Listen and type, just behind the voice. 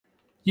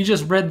You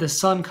just read the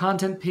sun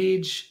content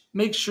page.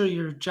 Make sure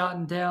you're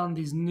jotting down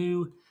these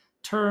new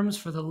terms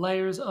for the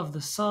layers of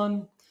the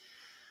sun.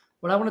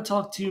 What I want to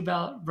talk to you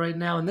about right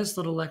now in this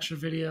little lecture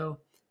video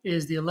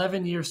is the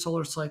 11-year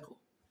solar cycle.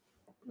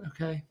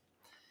 Okay.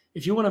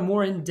 If you want a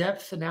more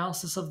in-depth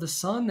analysis of the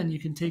sun, then you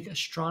can take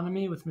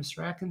astronomy with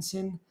Mr.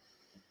 Atkinson,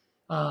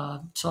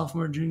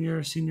 sophomore,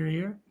 junior, senior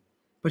year.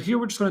 But here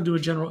we're just going to do a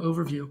general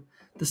overview.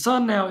 The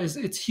sun now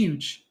it's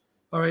huge.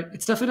 All right.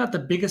 It's definitely not the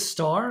biggest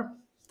star.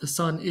 The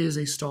sun is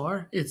a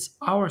star. It's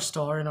our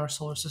star in our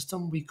solar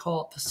system. We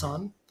call it the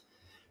sun.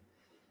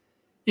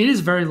 It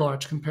is very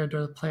large compared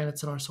to the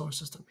planets in our solar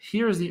system.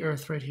 Here is the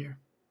Earth right here.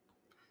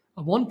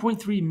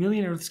 1.3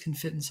 million Earths can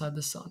fit inside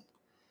the sun.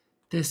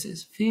 This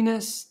is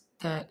Venus.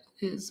 That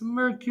is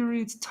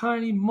Mercury. It's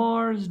tiny.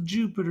 Mars,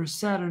 Jupiter,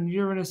 Saturn,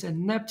 Uranus,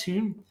 and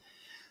Neptune.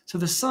 So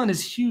the sun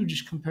is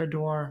huge compared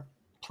to our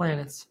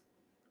planets.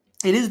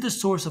 It is the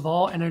source of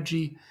all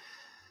energy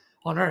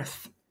on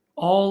Earth.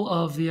 All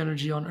of the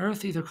energy on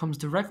Earth either comes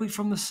directly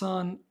from the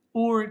sun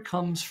or it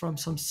comes from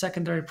some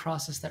secondary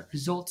process that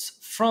results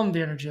from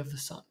the energy of the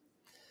sun.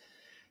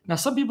 Now,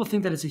 some people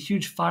think that it's a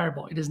huge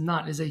fireball. It is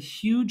not. It is a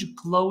huge,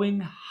 glowing,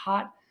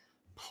 hot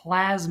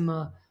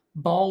plasma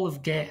ball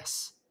of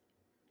gas.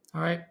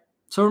 All right?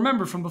 So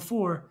remember from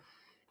before,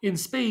 in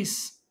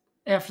space,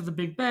 after the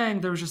Big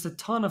Bang, there was just a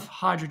ton of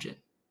hydrogen.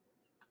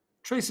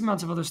 Trace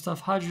amounts of other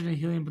stuff, hydrogen and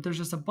helium, but there's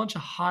just a bunch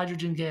of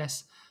hydrogen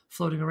gas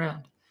floating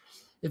around.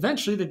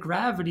 Eventually, the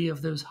gravity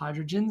of those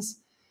hydrogens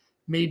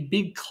made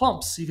big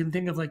clumps. You can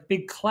think of like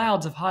big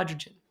clouds of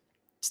hydrogen.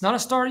 It's not a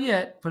star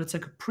yet, but it's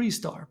like a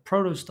pre-star,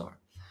 protostar.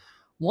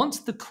 Once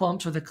the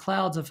clumps or the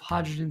clouds of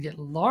hydrogen get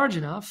large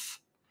enough,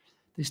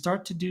 they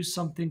start to do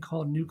something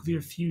called nuclear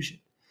fusion.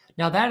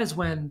 Now, that is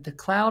when the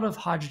cloud of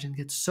hydrogen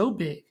gets so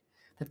big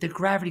that the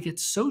gravity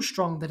gets so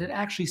strong that it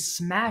actually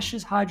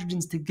smashes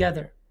hydrogens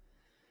together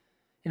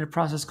in a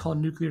process called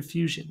nuclear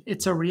fusion.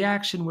 It's a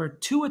reaction where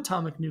two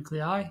atomic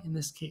nuclei, in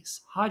this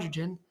case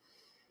hydrogen,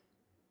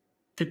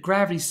 the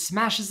gravity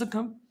smashes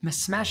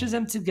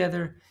them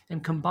together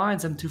and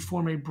combines them to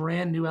form a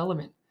brand new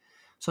element.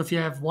 So if you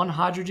have one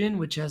hydrogen,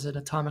 which has an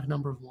atomic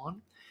number of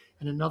 1,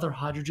 and another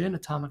hydrogen,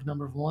 atomic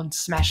number of 1,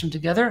 smash them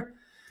together,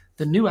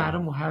 the new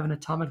atom will have an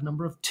atomic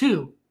number of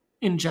 2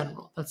 in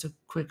general. That's a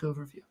quick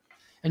overview.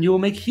 And you will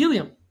make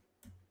helium.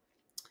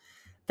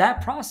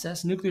 That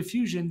process, nuclear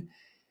fusion,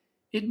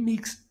 it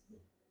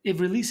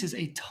releases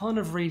a ton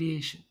of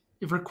radiation.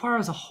 It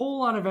requires a whole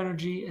lot of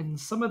energy, and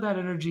some of that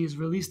energy is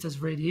released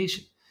as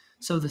radiation.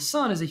 So the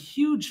sun is a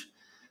huge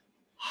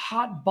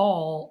hot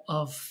ball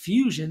of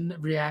fusion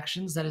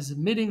reactions that is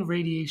emitting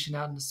radiation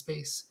out into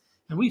space,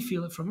 and we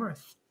feel it from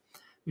Earth.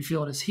 We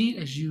feel it as heat,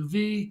 as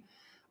UV,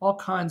 all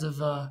kinds of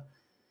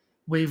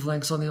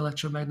wavelengths on the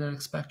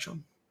electromagnetic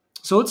spectrum.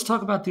 So let's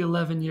talk about the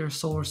 11-year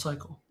solar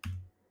cycle.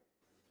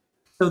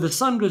 So the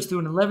sun goes through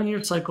an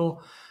 11-year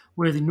cycle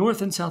where the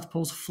north and south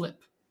poles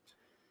flip.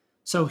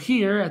 So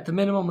here, at the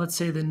minimum, let's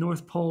say the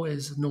North Pole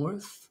is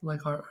north,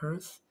 like our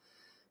Earth.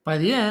 By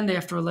the end,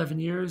 after 11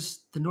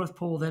 years, the North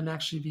Pole will then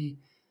actually be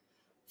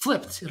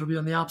flipped. It'll be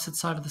on the opposite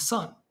side of the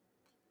sun.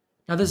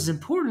 Now, this is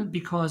important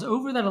because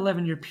over that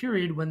 11-year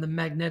period, when the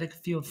magnetic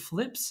field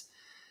flips,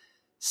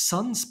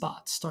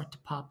 sunspots start to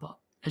pop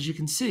up. As you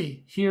can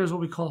see, here's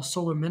what we call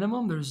solar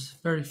minimum. There's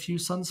very few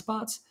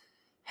sunspots.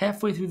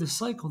 Halfway through the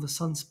cycle, the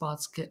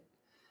sunspots get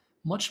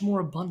much more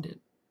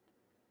abundant.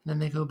 And then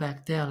they go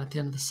back down at the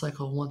end of the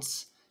cycle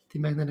once the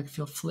magnetic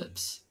field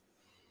flips.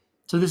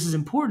 So this is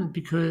important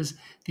because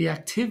the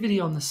activity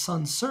on the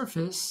sun's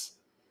surface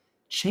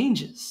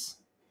changes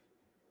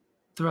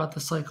throughout the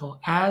cycle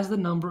as the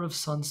number of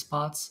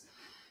sunspots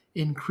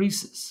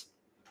increases.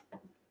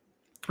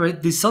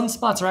 Right? The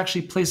sunspots are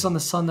actually placed on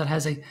the sun that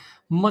has a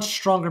much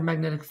stronger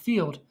magnetic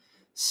field.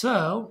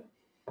 So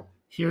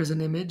here's an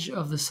image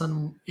of the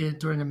sun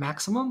during a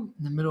maximum,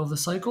 in the middle of the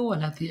cycle,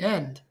 and at the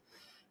end.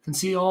 You can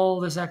see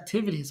all this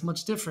activity. It's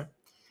much different.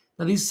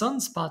 Now, these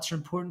sunspots are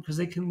important because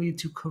they can lead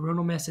to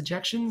coronal mass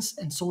ejections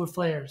and solar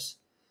flares.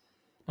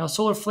 Now, a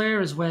solar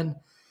flare is when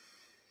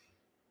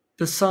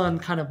the sun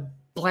kind of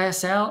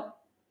bursts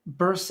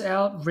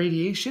out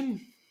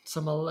radiation,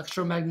 some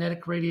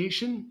electromagnetic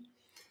radiation,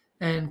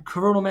 and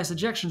coronal mass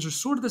ejections are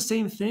sort of the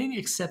same thing,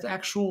 except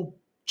actual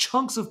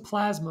chunks of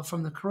plasma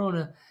from the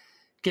corona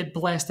get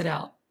blasted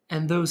out,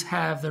 and those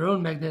have their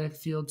own magnetic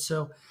field.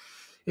 So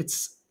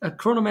it's a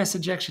coronal mass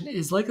ejection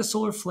is like a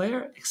solar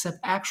flare, except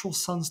actual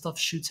sun stuff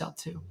shoots out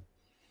too,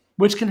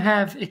 which can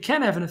have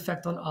an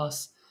effect on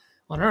us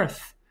on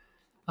Earth.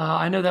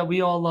 I know that we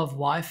all love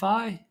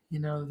Wi-Fi. You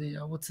know,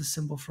 what's the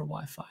symbol for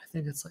Wi-Fi? I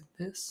think it's like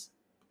this.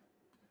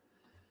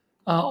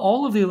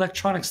 All of the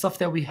electronic stuff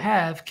that we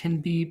have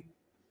can be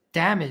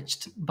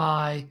damaged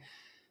by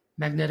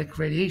magnetic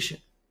radiation.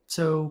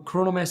 So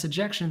coronal mass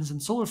ejections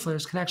and solar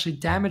flares can actually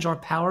damage our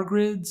power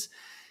grids.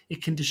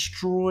 It can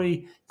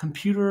destroy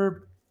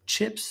computer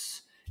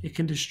chips. It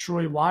can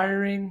destroy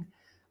wiring.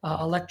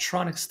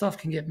 Electronic stuff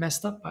can get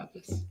messed up by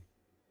this.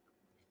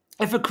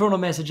 If a coronal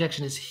mass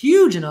ejection is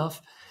huge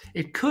enough,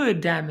 It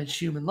could damage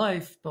human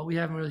life, but we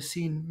haven't really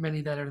seen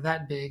many that are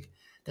that big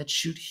that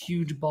shoot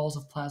huge balls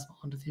of plasma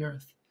onto the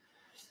Earth.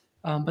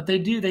 But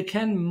they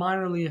can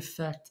minorly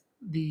affect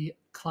the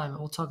climate.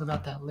 We'll talk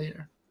about that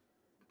later.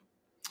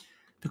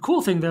 The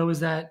cool thing, though, is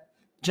that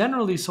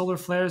generally solar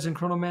flares and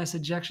coronal mass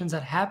ejections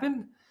that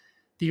happen,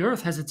 the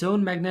Earth has its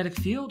own magnetic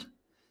field.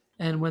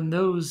 And when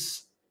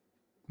those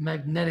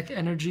magnetic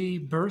energy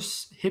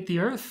bursts hit the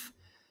Earth,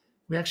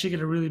 we actually get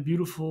a really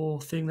beautiful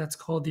thing that's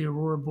called the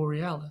aurora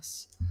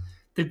borealis.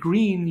 The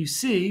green you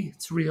see,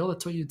 it's real,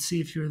 that's what you'd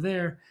see if you were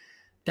there.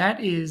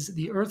 That is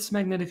the Earth's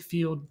magnetic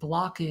field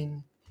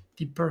blocking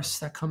the bursts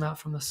that come out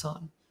from the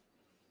sun.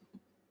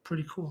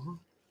 Pretty cool, huh?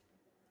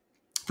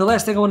 The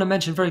last thing I want to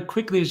mention very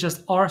quickly is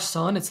just our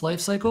sun, its life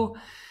cycle.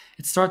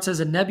 It starts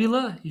as a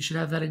nebula. You should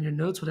have that in your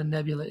notes, what a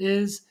nebula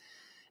is.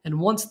 And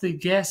once the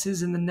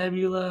gases in the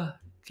nebula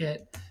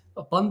get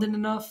abundant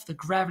enough, the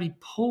gravity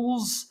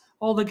pulls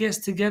all the gas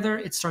together,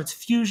 it starts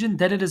fusion,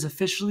 then it is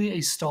officially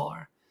a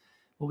star.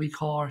 What we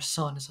call our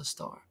sun is a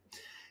star.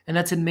 And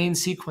that's in main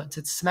sequence.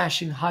 It's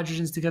smashing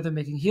hydrogens together,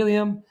 making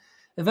helium.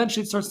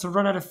 Eventually, it starts to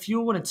run out of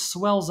fuel and it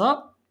swells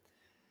up.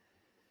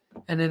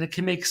 And then it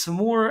can make some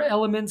more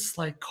elements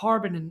like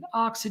carbon and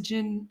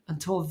oxygen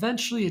until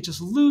eventually it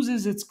just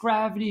loses its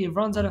gravity. It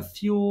runs out of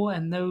fuel,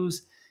 and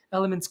those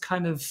elements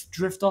kind of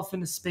drift off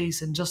into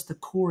space, and just the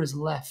core is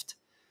left.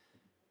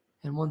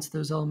 And once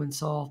those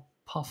elements all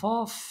puff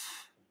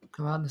off,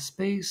 go out into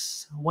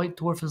space, a white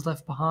dwarf is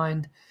left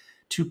behind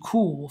to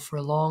cool for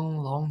a long,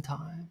 long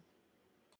time.